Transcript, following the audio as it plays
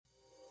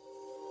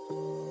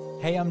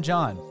Hey, I'm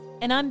John.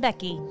 And I'm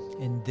Becky.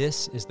 And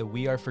this is the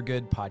We Are for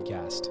Good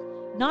podcast.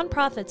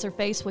 Nonprofits are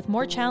faced with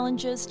more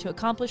challenges to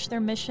accomplish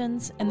their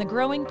missions and the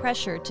growing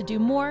pressure to do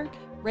more,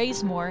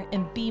 raise more,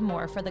 and be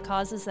more for the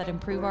causes that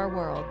improve our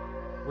world.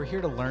 We're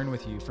here to learn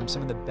with you from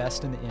some of the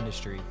best in the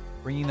industry,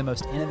 bringing the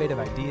most innovative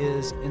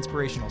ideas,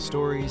 inspirational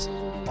stories,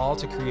 all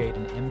to create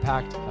an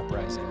impact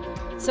uprising.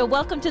 So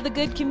welcome to the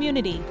good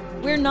community.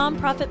 We're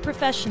nonprofit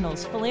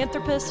professionals,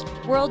 philanthropists,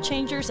 world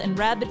changers, and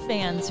rabid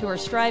fans who are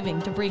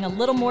striving to bring a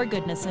little more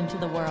goodness into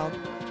the world.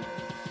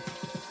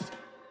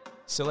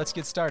 So let's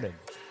get started.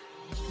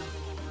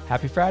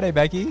 Happy Friday,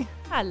 Becky.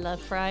 I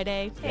love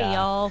Friday. Hey, Yeah.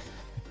 y'all.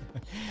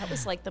 That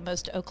was like the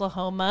most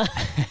Oklahoma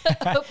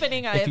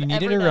opening I have ever done.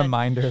 If you needed a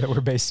reminder that we're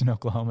based in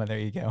Oklahoma, there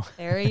you go.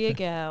 There you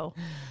go.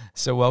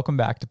 So welcome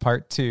back to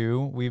part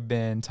 2. We've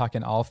been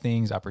talking all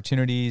things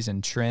opportunities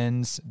and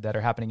trends that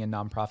are happening in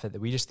nonprofit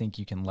that we just think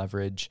you can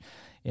leverage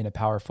in a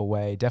powerful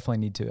way.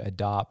 Definitely need to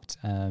adopt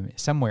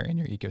somewhere in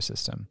your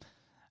ecosystem.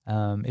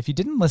 If you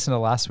didn't listen to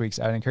last week's,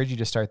 I would encourage you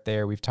to start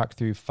there. We've talked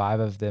through 5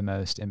 of the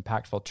most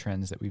impactful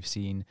trends that we've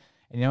seen.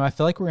 And, I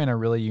feel like we're in a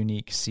really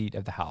unique seat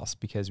of the house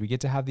because we get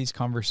to have these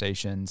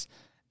conversations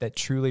that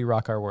truly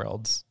rock our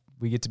worlds.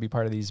 We get to be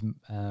part of these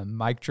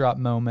mic drop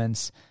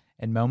moments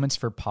and moments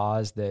for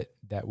pause that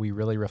we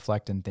really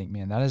reflect and think,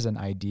 man, that is an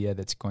idea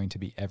that's going to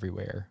be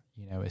everywhere,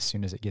 as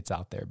soon as it gets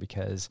out there,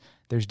 because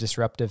there's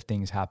disruptive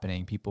things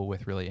happening, people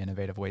with really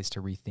innovative ways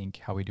to rethink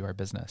how we do our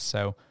business.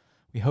 So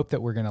we hope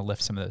that we're going to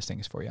lift some of those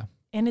things for you.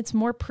 And it's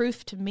more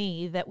proof to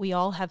me that we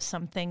all have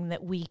something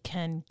that we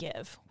can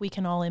give. We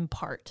can all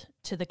impart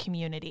to the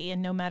community.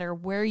 And no matter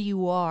where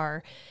you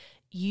are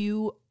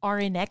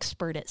an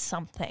expert at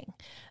something.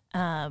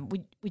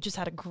 We just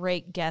had a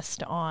great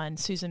guest on,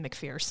 Susan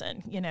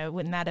McPherson,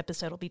 when that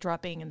episode will be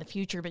dropping in the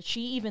future. But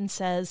she even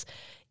says,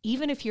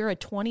 even if you're a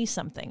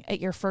 20-something at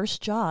your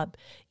first job,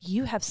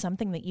 you have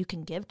something that you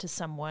can give to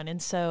someone.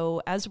 And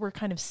so as we're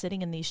kind of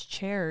sitting in these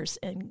chairs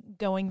and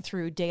going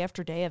through day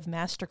after day of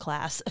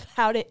masterclass of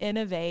how to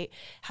innovate,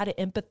 how to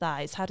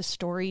empathize, how to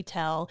story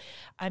tell,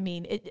 I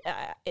mean,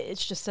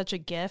 it's just such a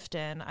gift.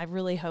 And I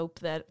really hope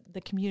that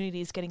the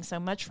community is getting so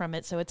much from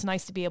it. So it's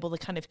nice to be able to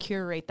kind of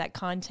curate that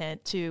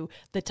content to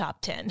the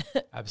top 10,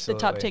 Absolutely. the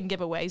top 10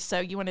 giveaways. So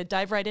you want to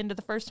dive right into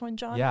the first one,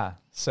 John? Yeah.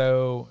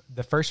 So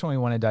the first one we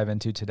want to dive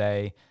into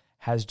today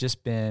has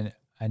just been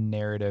a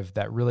narrative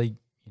that really,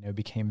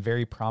 became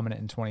very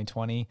prominent in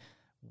 2020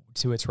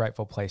 to its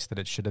rightful place that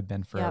it should have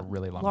been for a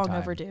really long time. Long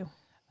overdue.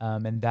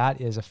 And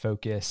that is a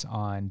focus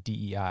on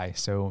DEI.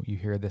 So you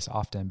hear this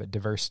often, but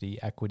diversity,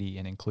 equity,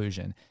 and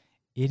inclusion.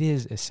 It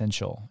is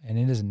essential, and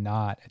it is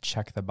not a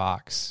check the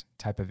box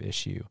type of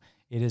issue.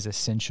 It is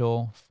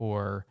essential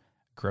for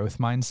growth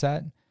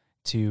mindset,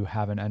 to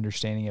have an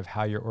understanding of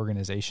how your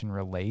organization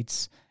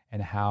relates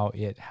and how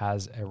it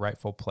has a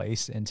rightful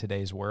place in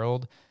today's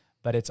world.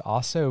 But it's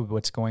also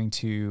what's going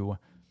to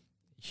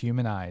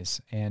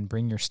humanize and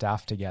bring your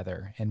staff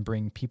together and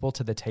bring people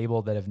to the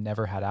table that have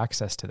never had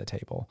access to the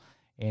table.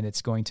 And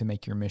it's going to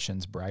make your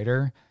missions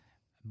brighter,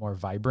 more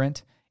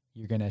vibrant.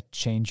 You're going to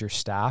change your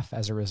staff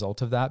as a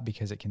result of that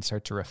because it can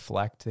start to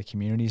reflect the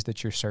communities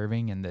that you're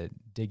serving and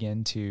dig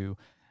into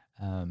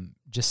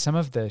just some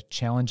of the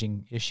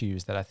challenging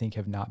issues that I think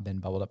have not been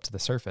bubbled up to the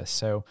surface.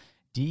 So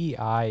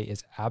DEI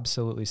is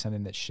absolutely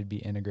something that should be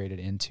integrated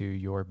into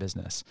your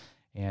business.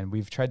 And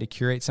we've tried to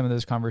curate some of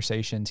those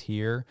conversations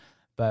here,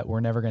 but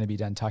we're never going to be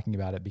done talking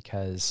about it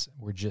because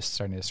we're just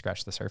starting to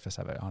scratch the surface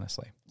of it,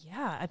 honestly.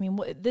 Yeah, I mean,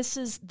 this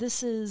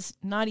is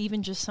not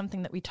even just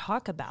something that we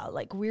talk about.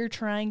 Like, we're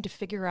trying to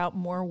figure out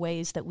more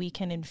ways that we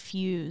can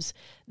infuse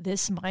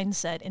this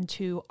mindset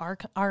into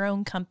our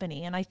own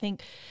company. And I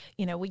think,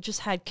 we just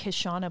had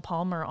Kishana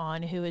Palmer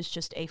on, who is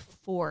just a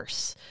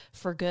force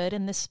for good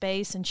in this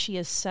space. And she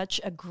is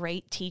such a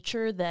great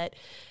teacher that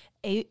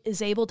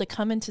is able to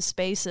come into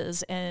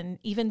spaces and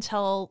even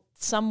tell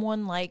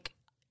someone like,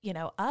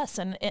 us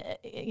and,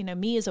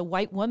 me as a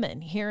white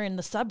woman here in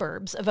the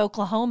suburbs of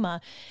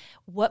Oklahoma,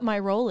 what my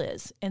role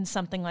is in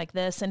something like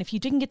this. And if you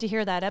didn't get to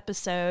hear that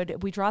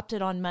episode, we dropped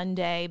it on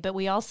Monday, but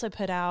we also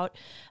put out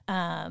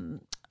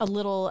a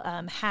little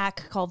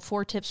hack called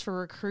 4 Tips for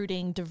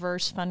Recruiting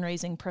Diverse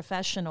Fundraising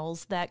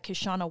Professionals that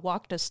Kishana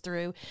walked us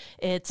through.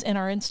 It's in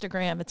our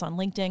Instagram. It's on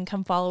LinkedIn.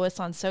 Come follow us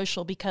on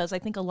social, because I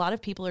think a lot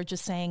of people are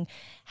just saying,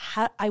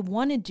 I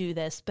want to do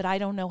this, but I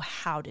don't know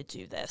how to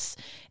do this.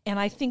 And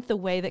I think the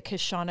way that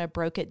Kishana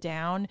broke it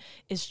down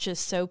is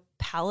just so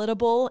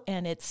palatable,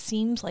 and it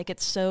seems like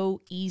it's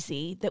so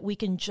easy that we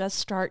can just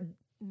start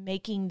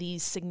making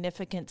these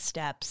significant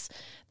steps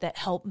that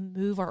help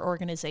move our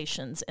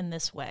organizations in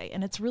this way.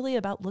 And it's really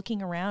about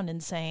looking around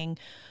and saying,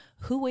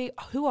 who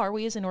are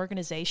we as an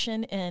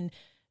organization, and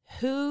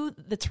who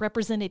that's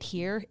represented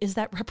here, is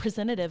that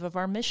representative of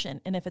our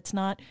mission? And if it's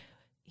not,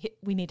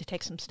 we need to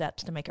take some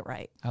steps to make it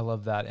right. I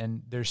love that.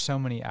 And there's so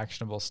many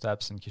actionable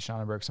steps, and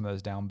Kishana broke some of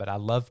those down, but I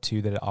love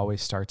too that it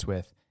always starts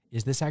with,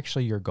 is this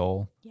actually your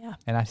goal? Yeah.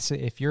 And I say,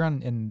 if you're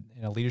in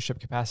a leadership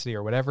capacity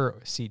or whatever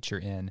seat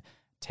you're in,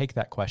 take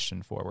that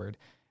question forward.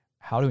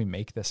 How do we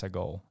make this a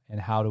goal? and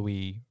how do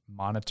we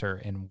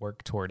monitor and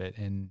work toward it,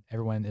 and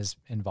everyone is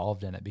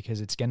involved in it, because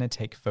it's going to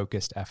take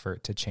focused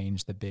effort to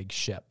change the big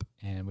ship,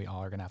 and we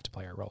all are going to have to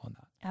play our role in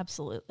that.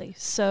 Absolutely.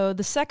 So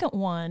the second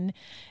one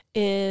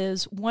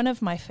is one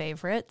of my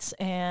favorites.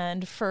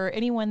 And for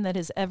anyone that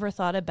has ever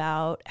thought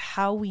about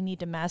how we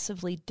need to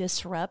massively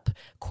disrupt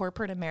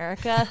corporate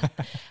America,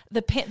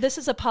 this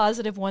is a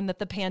positive one that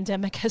the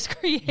pandemic has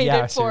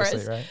created for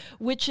us, right?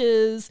 Which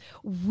is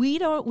we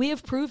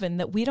have proven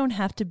that we don't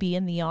have to be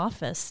in the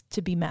office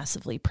to be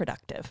massively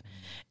productive.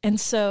 And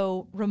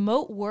so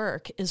remote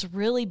work is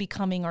really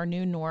becoming our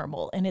new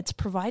normal, and it's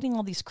providing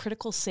all these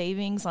critical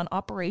savings on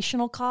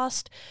operational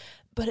cost.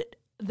 But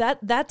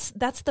that's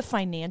the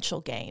financial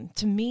gain.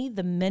 To me,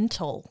 the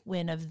mental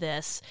win of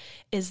this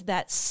is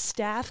that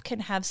staff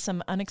can have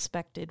some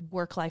unexpected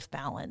work-life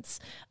balance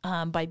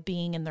by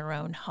being in their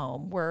own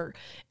home.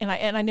 And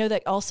I know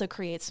that also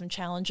creates some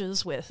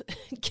challenges with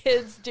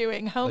kids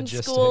doing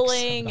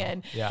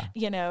homeschooling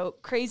and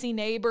crazy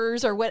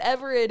neighbors or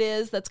whatever it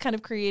is that's kind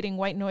of creating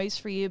white noise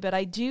for you. But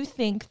I do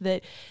think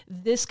that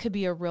this could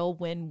be a real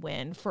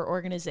win-win for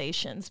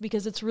organizations,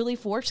 because it's really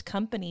forced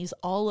companies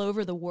all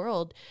over the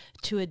world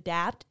to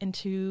adapt and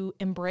to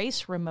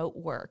embrace remote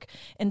work.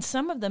 And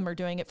some of them are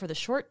doing it for the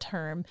short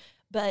term,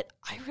 but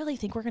I really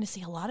think we're going to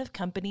see a lot of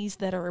companies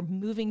that are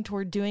moving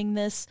toward doing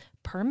this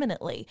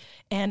permanently.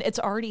 And it's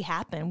already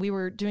happened. We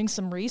were doing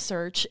some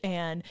research,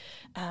 and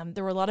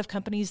there were a lot of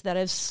companies that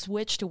have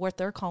switched to what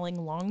they're calling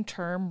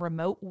long-term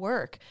remote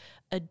work.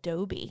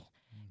 Adobe,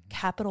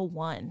 Capital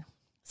One,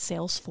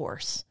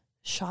 Salesforce,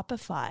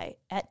 Shopify,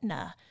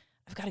 Aetna.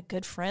 I've got a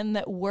good friend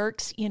that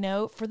works,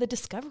 for the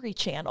Discovery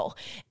Channel.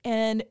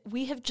 And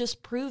we have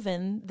just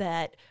proven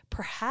that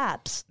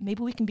perhaps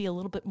maybe we can be a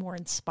little bit more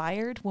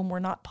inspired when we're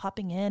not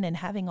popping in and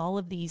having all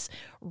of these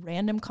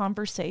random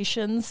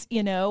conversations,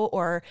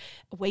 or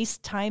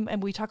waste time.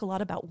 And we talk a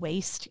lot about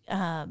waste.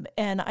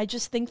 And I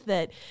just think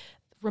that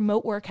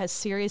remote work has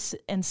serious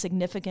and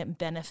significant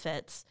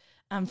benefits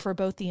for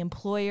both the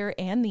employer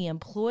and the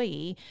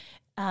employee.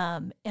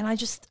 And I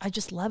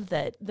just love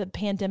that the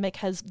pandemic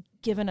has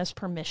given us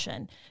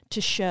permission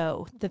to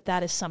show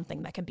that is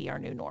something that can be our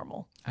new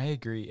normal. I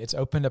agree. It's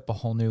opened up a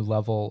whole new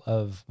level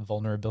of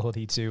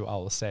vulnerability too, I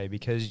will say,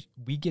 because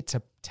we get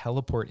to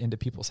teleport into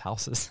people's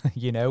houses,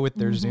 with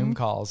their Zoom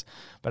calls.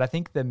 But I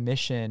think the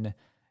mission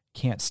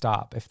can't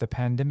stop. If the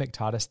pandemic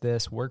taught us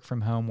this, work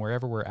from home,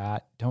 wherever we're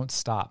at, don't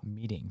stop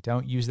meeting.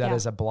 Don't use that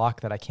as a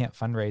block that I can't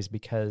fundraise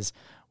because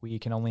we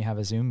can only have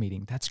a Zoom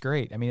meeting. That's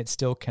great. I mean, it's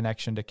still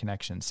connection to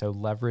connection. So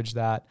leverage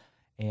that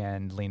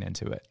and lean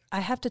into it. I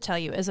have to tell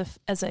you, as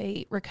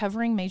a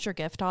recovering major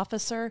gift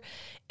officer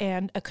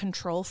and a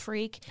control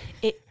freak,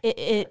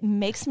 it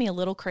makes me a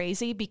little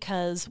crazy,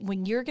 because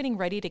when you're getting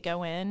ready to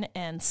go in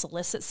and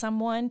solicit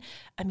someone,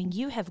 I mean,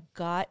 you have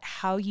got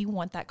how you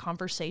want that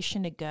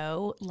conversation to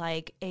go,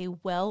 like a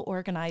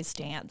well-organized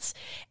dance.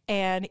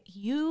 And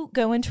you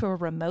go into a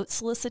remote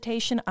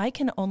solicitation, I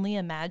can only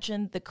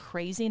imagine the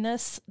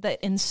craziness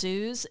that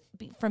ensues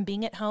from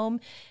being at home.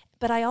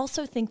 But I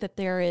also think that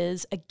there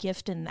is a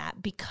gift in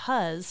that,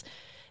 because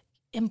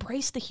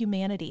embrace the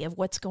humanity of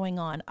what's going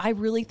on. I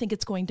really think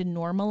it's going to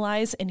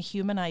normalize and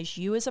humanize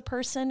you as a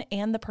person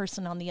and the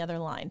person on the other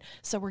line.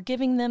 So we're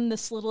giving them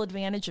this little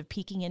advantage of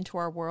peeking into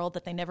our world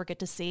that they never get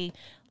to see.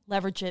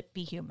 Leverage it,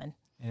 be human.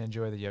 And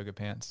enjoy the yoga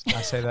pants.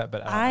 I say that,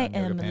 but I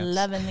am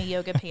loving the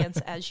yoga pants.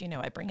 As you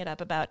know, I bring it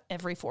up about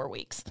every 4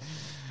 weeks.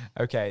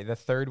 Okay, the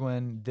third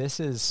one,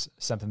 this is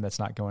something that's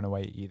not going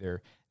away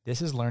either.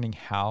 This is learning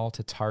how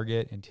to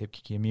target and to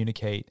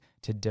communicate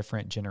to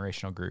different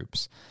generational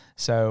groups.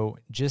 So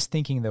just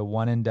thinking the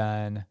one and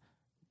done,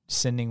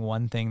 sending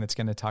one thing that's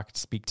going to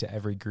speak to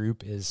every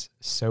group is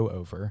so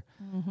over.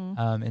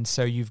 And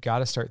so you've got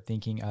to start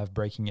thinking of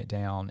breaking it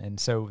down. And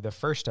so the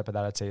first step of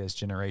that, I'd say, is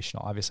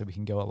generational. Obviously, we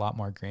can go a lot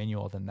more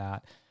granular than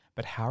that.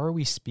 But how are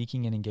we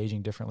speaking and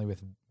engaging differently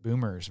with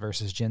boomers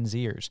versus Gen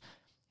Zers?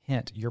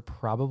 Hint, you're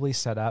probably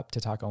set up to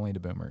talk only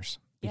to boomers,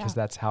 because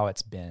that's how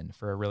it's been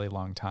for a really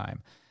long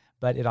time.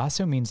 But it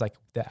also means like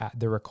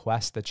the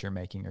requests that you're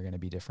making are going to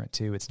be different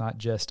too. It's not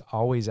just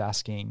always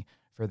asking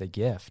for the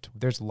gift.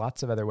 There's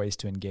lots of other ways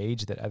to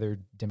engage that other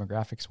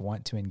demographics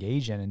want to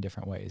engage in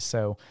different ways.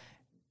 So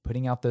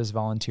putting out those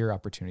volunteer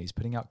opportunities,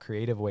 putting out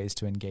creative ways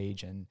to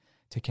engage and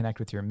to connect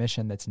with your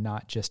mission that's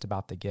not just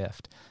about the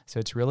gift. So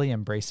it's really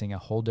embracing a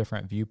whole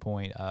different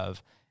viewpoint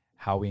of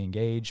how we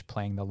engage,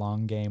 playing the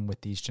long game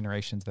with these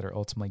generations that are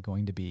ultimately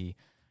going to be,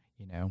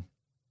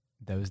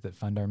 those that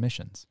fund our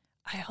missions.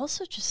 I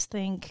also just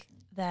think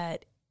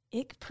that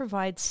it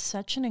provides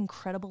such an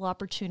incredible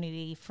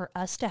opportunity for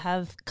us to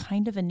have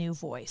kind of a new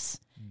voice,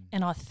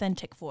 an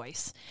authentic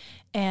voice.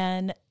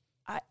 And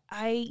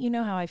you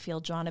know how I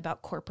feel, John,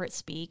 about corporate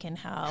speak and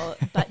how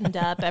buttoned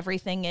up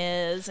everything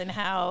is and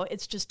how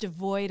it's just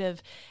devoid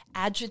of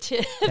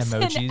adjectives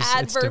emojis, and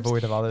adverbs. It's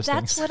devoid of all those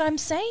That's things. what I'm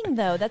saying,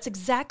 though. That's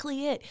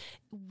exactly it.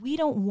 We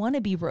don't want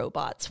to be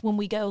robots when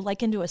we go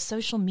like into a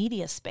social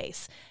media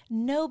space.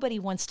 Nobody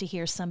wants to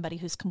hear somebody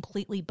who's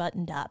completely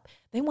buttoned up.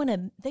 They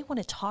want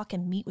to talk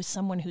and meet with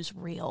someone who's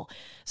real.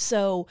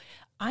 So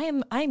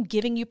I'm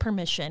giving you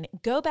permission.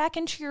 Go back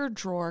into your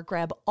drawer,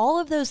 grab all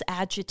of those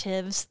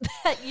adjectives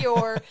that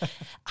your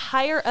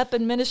higher up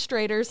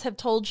administrators have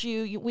told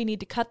you we need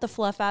to cut the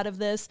fluff out of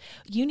this.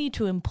 You need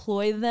to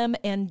employ them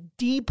and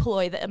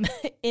deploy them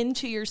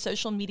into your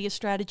social media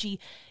strategy.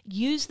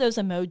 Use those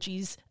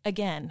emojis.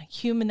 Again,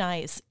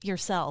 humanize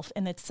yourself.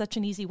 And it's such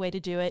an easy way to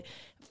do it.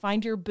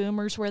 Find your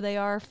boomers where they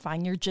are.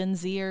 Find your Gen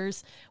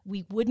Zers.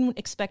 We wouldn't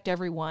expect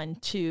everyone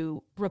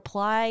to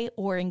reply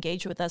or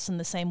engage with us in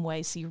the same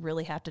way, so you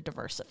really have to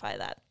diversify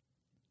that.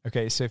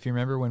 Okay, so if you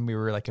remember when we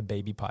were like a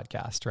baby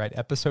podcast, right?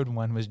 Episode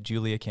 1 was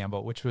Julia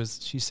Campbell,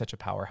 she's such a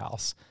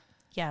powerhouse.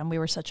 Yeah, and we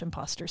were such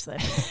imposters then.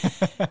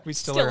 We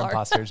still are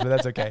imposters, but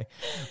that's okay.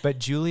 But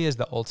Julie is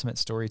the ultimate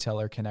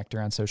storyteller,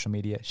 connector on social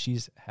media.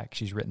 She's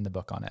written the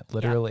book on it,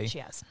 literally. Yeah, she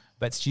has.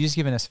 But she's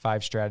given us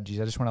 5 strategies.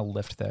 I just want to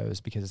lift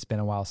those because it's been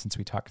a while since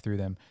we talked through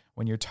them.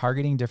 When you're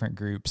targeting different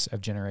groups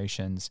of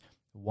generations,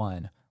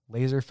 1,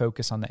 laser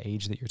focus on the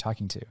age that you're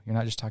talking to. You're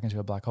not just talking to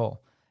a black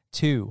hole.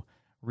 2,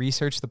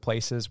 research the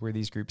places where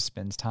these groups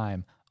spend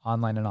time,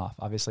 online and off.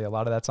 Obviously, a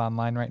lot of that's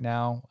online right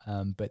now,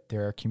 but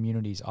there are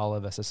communities all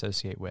of us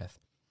associate with.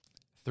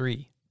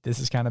 3, this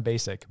is kind of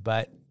basic,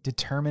 but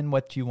determine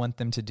what you want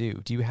them to do.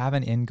 Do you have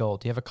an end goal?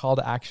 Do you have a call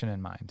to action in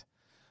mind?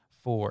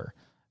 4,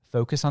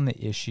 focus on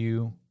the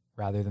issue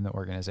rather than the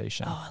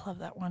organization. Oh, I love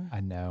that one. I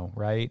know,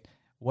 right?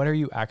 What are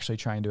you actually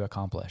trying to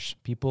accomplish?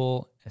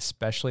 People,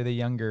 especially the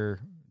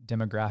younger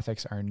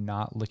demographics, are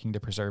not looking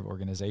to preserve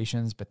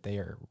organizations, but they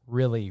are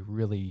really,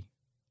 really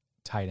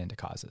tied into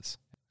causes.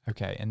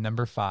 Okay, and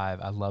number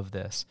 5, I love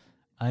this.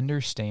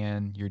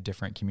 Understand your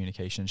different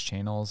communications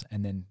channels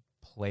and then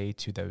play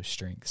to those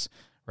strengths,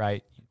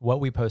 right? What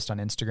we post on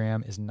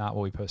Instagram is not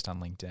what we post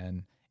on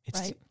LinkedIn.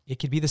 It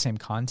could be the same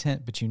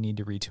content, but you need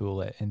to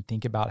retool it and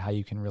think about how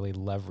you can really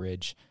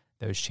leverage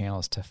those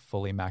channels to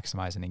fully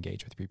maximize and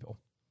engage with people.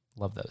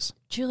 Love those.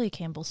 Julia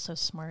Campbell's so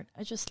smart.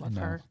 I just love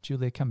her.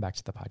 Julia, come back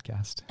to the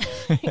podcast.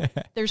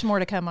 There's more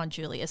to come on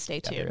Julia.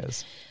 Stay tuned. Yeah, there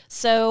is.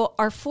 So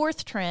our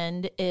 4th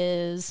trend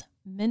is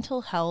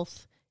mental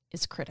health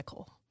is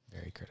critical.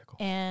 Very critical.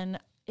 And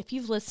if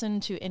you've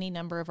listened to any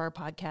number of our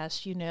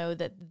podcasts, you know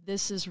that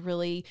this is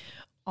really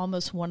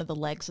almost one of the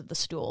legs of the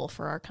stool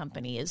for our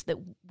company, is that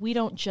we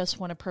don't just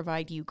want to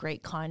provide you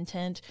great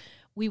content.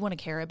 We want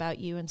to care about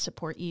you and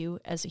support you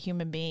as a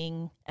human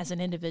being, as an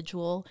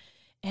individual.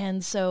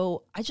 And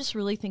so I just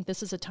really think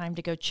this is a time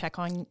to go check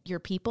on your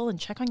people and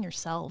check on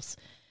yourselves.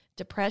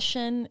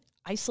 Depression,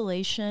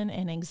 isolation,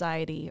 and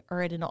anxiety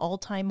are at an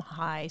all-time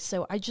high.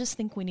 So I just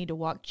think we need to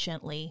walk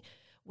gently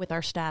with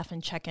our staff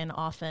and check in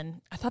often.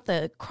 I thought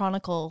the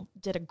Chronicle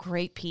did a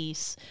great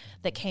piece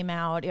that came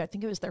out. I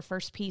think it was their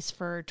first piece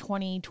for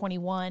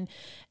 2021.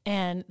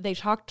 And they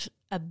talked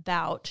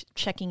about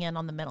checking in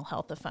on the mental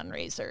health of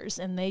fundraisers.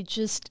 And they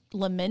just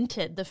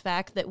lamented the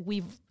fact that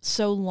we've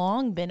so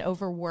long been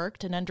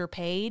overworked and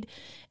underpaid.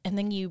 And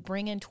then you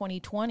bring in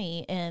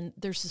 2020 and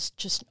there's this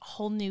just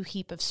whole new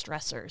heap of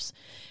stressors.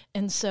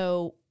 And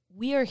so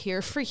we are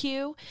here for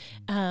you.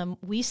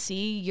 We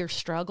see your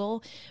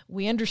struggle.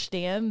 We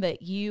understand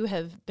that you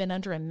have been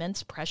under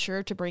immense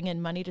pressure to bring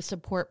in money to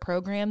support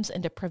programs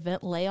and to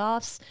prevent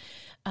layoffs.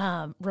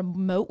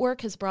 Remote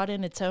work has brought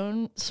in its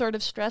own sort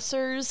of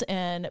stressors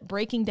and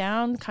breaking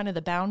down kind of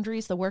the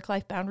boundaries, the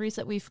work-life boundaries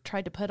that we've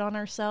tried to put on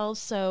ourselves.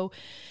 So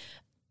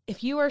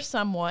if you are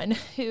someone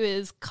who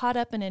is caught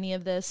up in any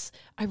of this,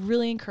 I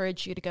really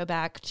encourage you to go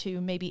back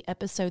to maybe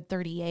episode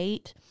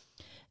 38.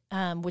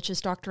 Which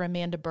is Dr.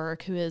 Amanda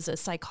Burke, who is a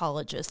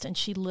psychologist. And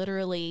she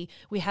literally,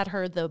 we had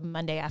her the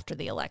Monday after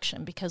the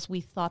election because we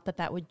thought that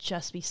that would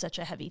just be such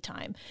a heavy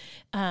time.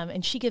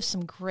 And she gives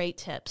some great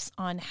tips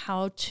on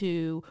how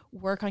to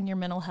work on your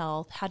mental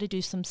health, how to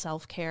do some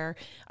self-care.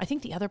 I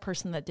think the other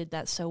person that did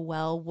that so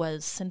well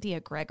was Cynthia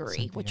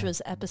Gregory, which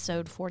was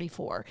episode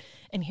 44.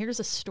 And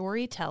here's a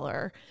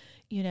storyteller,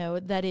 you know,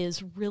 that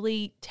is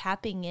really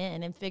tapping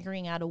in and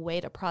figuring out a way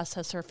to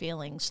process her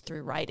feelings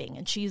through writing.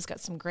 And she's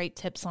got some great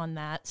tips on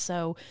that.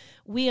 So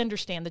we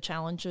understand the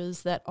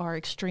challenges that are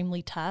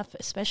extremely tough,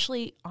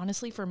 especially,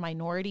 honestly, for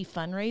minority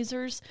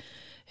fundraisers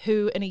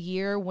who, in a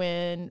year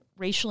when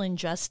racial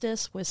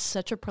injustice was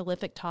such a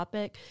prolific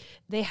topic,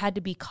 they had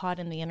to be caught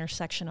in the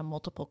intersection of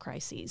multiple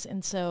crises.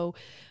 And so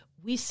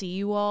we see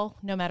you all,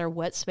 no matter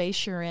what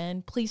space you're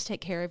in. Please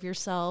take care of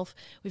yourself.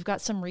 We've got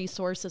some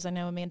resources. I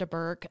know Amanda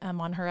Burke,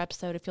 on her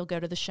episode, if you'll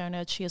go to the show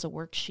notes, she has a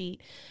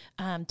worksheet.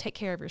 Take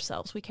care of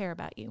yourselves. We care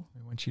about you.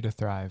 We want you to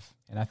thrive.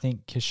 And I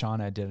think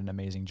Kishana did an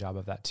amazing job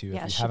of that too.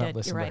 Yeah, if you haven't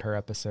listened to her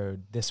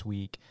episode this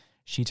week,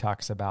 she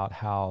talks about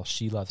how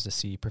she loves to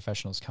see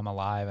professionals come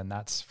alive, and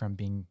that's from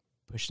being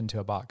pushed into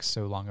a box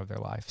so long of their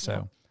life.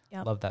 So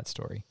love that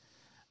story.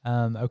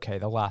 Okay,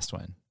 the last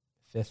one,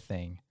 5th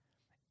thing,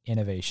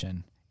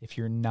 innovation. If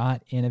you're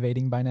not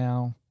innovating by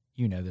now,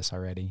 you know this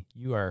already.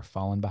 You are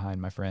falling behind,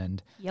 my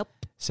friend. Yep.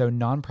 So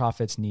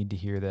nonprofits need to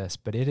hear this,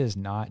 but it is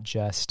not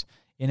just,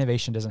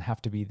 innovation doesn't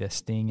have to be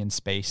this thing in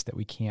space that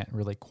we can't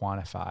really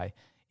quantify.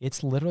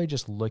 It's literally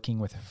just looking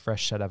with a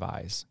fresh set of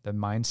eyes. The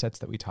mindsets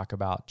that we talk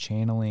about,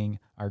 channeling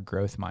our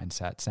growth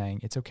mindset,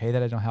 saying it's okay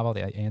that I don't have all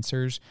the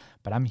answers,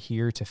 but I'm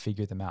here to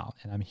figure them out,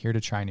 and I'm here to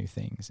try new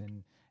things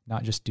and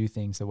not just do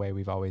things the way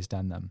we've always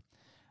done them.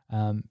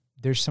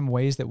 There's some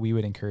ways that we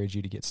would encourage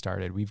you to get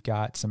started.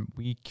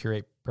 We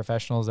curate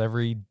professionals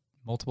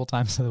multiple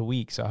times of the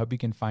week. So I hope you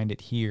can find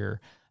it here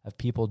of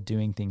people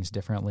doing things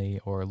differently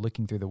or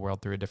looking through the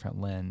world through a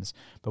different lens.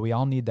 But we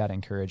all need that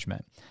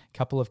encouragement. A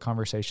couple of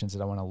conversations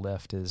that I want to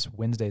lift is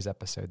Wednesday's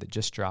episode that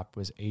just dropped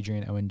was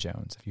Adrienne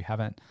Owen-Jones. If you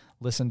haven't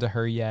listened to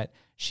her yet,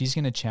 she's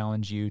going to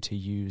challenge you to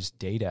use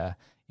data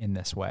in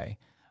this way.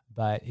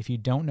 But if you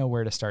don't know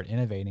where to start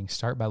innovating,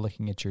 start by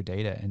looking at your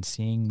data and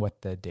seeing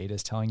what the data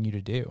is telling you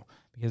to do,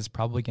 because it's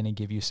probably going to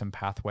give you some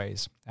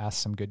pathways,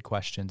 ask some good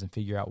questions, and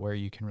figure out where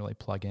you can really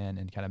plug in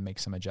and kind of make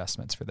some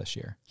adjustments for this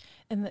year.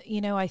 And,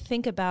 I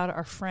think about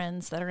our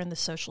friends that are in the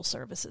social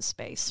services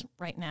space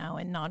right now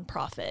and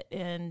nonprofit.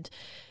 And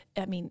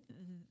I mean,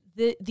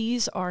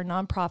 these are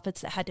nonprofits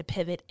that had to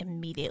pivot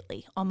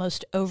immediately,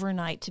 almost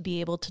overnight, to be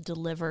able to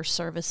deliver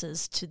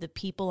services to the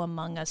people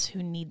among us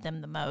who need them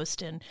the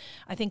most. And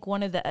I think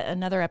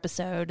another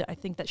episode, I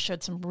think that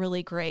showed some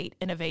really great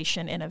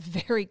innovation in a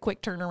very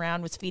quick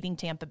turnaround was Feeding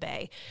Tampa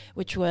Bay,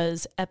 which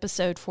was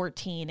episode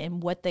 14,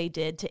 and what they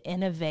did to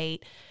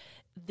innovate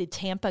the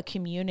Tampa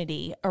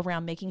community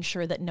around making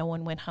sure that no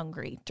one went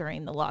hungry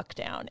during the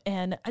lockdown.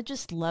 And I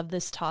just love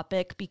this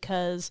topic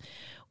because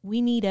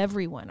we need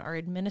everyone, our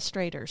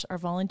administrators, our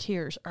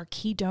volunteers, our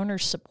key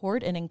donors'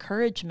 support and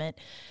encouragement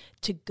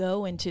to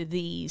go into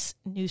these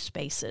new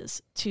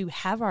spaces, to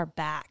have our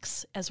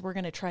backs as we're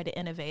going to try to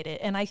innovate it.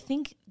 And I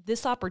think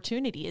this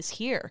opportunity is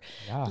here.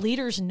 Yeah.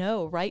 Leaders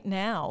know right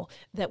now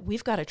that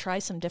we've got to try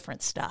some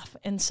different stuff.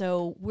 And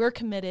so we're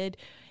committed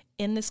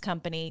in this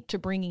company to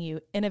bringing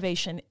you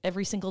innovation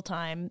every single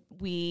time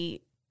we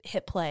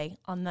hit play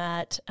on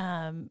that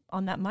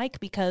mic,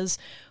 because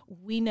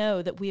we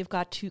know that we have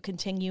got to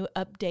continue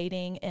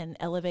updating and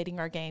elevating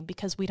our game,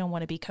 because we don't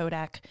want to be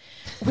Kodak.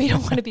 We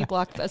don't want to be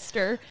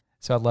Blockbuster.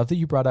 So I love that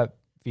you brought up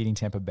Feeding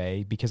Tampa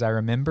Bay, because I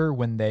remember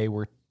when they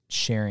were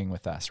sharing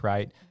with us,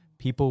 right?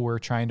 People were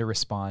trying to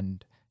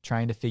respond,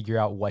 trying to figure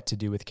out what to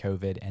do with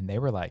COVID. And they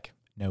were like,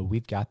 no,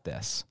 we've got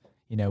this.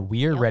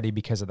 We are ready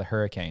because of the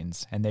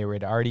hurricanes, and they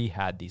had already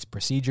had these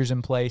procedures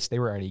in place. They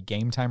were already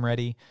game time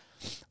ready.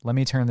 Let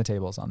me turn the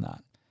tables on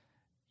that.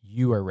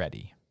 You are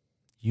ready.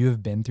 You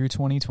have been through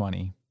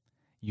 2020.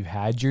 You've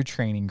had your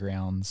training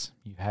grounds.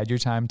 You've had your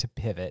time to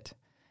pivot.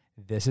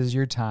 This is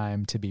your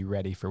time to be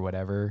ready for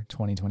whatever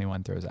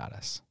 2021 throws at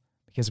us,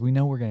 because we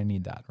know we're going to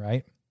need that,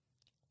 right?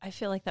 I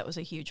feel like that was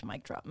a huge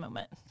mic drop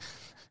moment.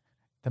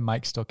 The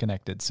mic's still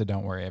connected, so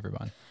don't worry,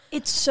 everyone.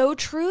 It's so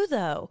true,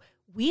 though.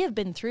 We have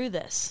been through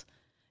this.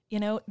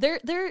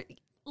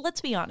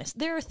 Let's be honest.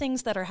 There are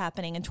things that are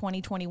happening in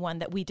 2021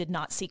 that we did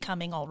not see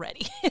coming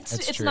already.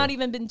 It's not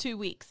even been 2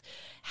 weeks.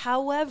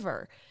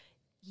 However,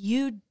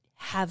 you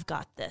have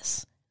got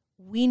this.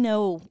 We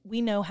know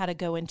how to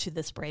go into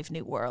this brave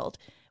new world.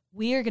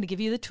 We are going to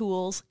give you the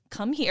tools.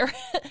 Come here.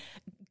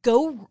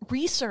 Go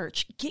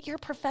research. Get your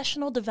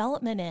professional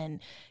development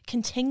in.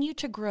 Continue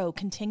to grow.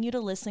 Continue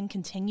to listen.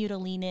 Continue to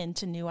lean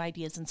into new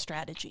ideas and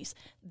strategies.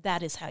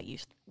 That is how you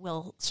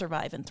will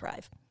survive and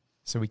thrive.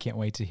 So we can't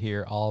wait to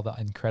hear all the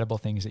incredible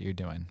things that you're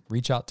doing.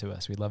 Reach out to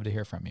us. We'd love to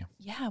hear from you.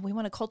 Yeah, we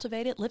want to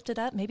cultivate it, lift it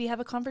up, maybe have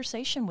a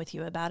conversation with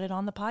you about it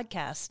on the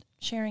podcast.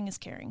 Sharing is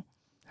caring.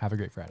 Have a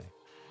great Friday.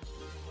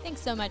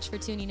 Thanks so much for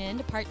tuning in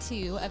to part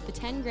 2 of the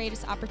 10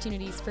 greatest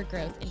opportunities for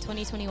growth in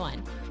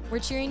 2021. We're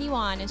cheering you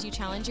on as you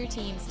challenge your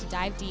teams to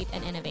dive deep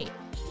and innovate.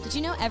 Did you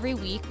know every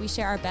week we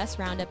share our best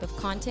roundup of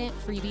content,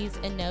 freebies,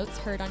 and notes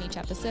heard on each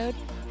episode?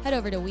 Head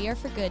over to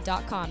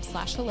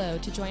weareforgood.com/hello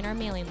to join our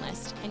mailing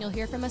list, and you'll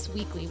hear from us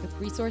weekly with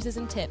resources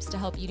and tips to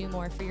help you do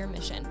more for your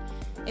mission.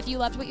 If you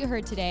loved what you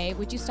heard today,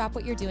 would you stop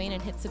what you're doing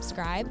and hit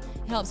subscribe?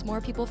 It helps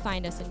more people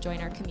find us and join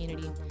our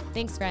community.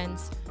 Thanks,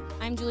 friends.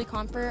 I'm Julie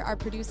Comfer, our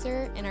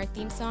producer, and our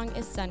theme song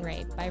is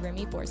Sunray by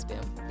Remy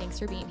Borsboom. Thanks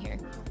for being here.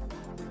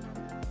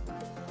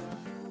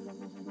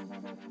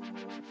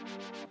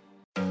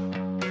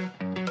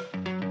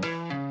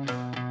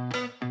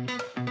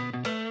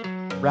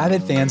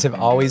 Rabid fans have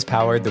always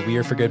powered the We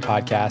Are For Good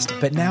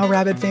podcast, but now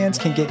Rabid fans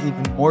can get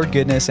even more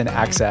goodness and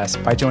access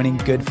by joining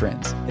Good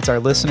Friends. It's our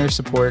listener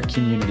support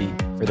community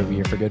for the We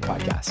Are For Good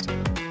podcast.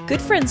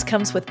 Good Friends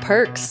comes with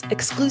perks,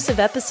 exclusive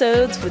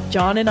episodes with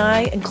John and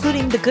I,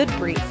 including The Good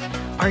Brief,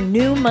 our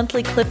new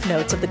monthly cliff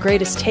notes of the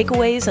greatest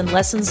takeaways and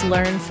lessons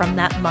learned from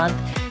that month,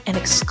 and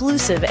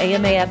exclusive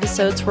AMA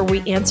episodes where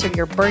we answer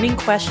your burning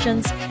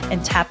questions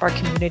and tap our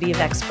community of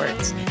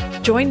experts.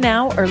 Join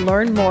now or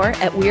learn more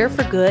at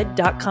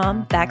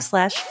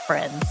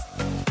weareforgood.com/friends.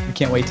 We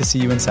can't wait to see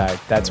you inside.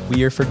 That's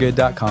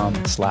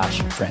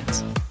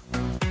weareforgood.com/friends.